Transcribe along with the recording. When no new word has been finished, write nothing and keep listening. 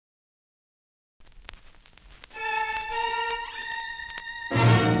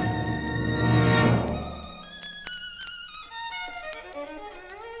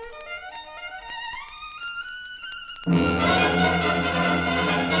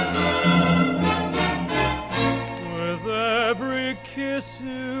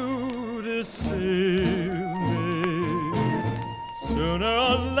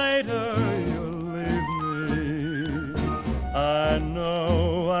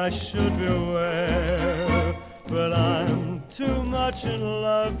I should beware, but I'm too much in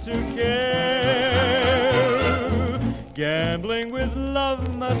love to care. Gambling with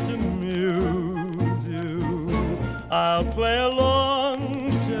love must amuse you. I'll play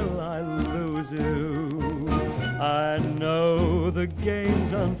along till I lose you. I know the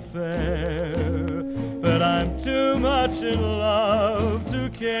game's unfair, but I'm too much in love to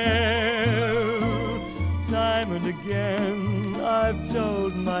care. Time and again I've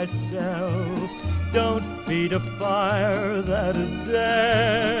told myself, don't feed a fire that is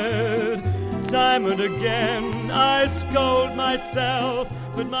dead. Time and again I scold myself,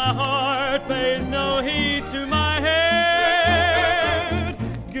 but my heart pays no heed to my head.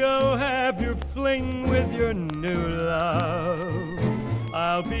 Go have your fling with your new love.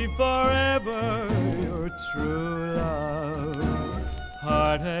 I'll be forever your true love.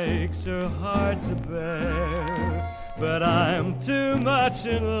 Heartaches are hard to bear, but I'm too much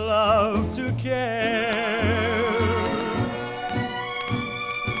in love to care.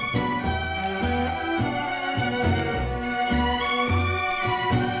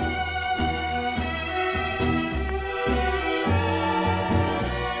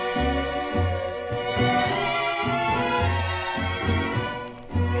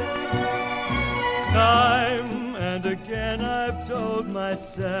 Time and again I've told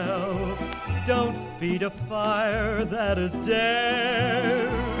myself, don't feed a fire that is dead.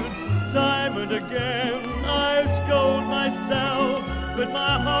 Time and again I scold myself, but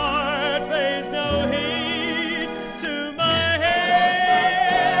my heart pays no heed to my head.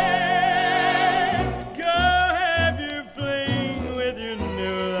 Go have your fling with your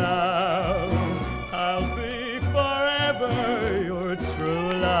new love. I'll be forever your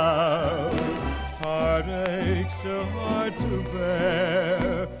true love. Heartaches are hard to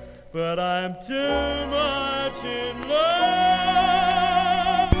bear, but I'm too much in love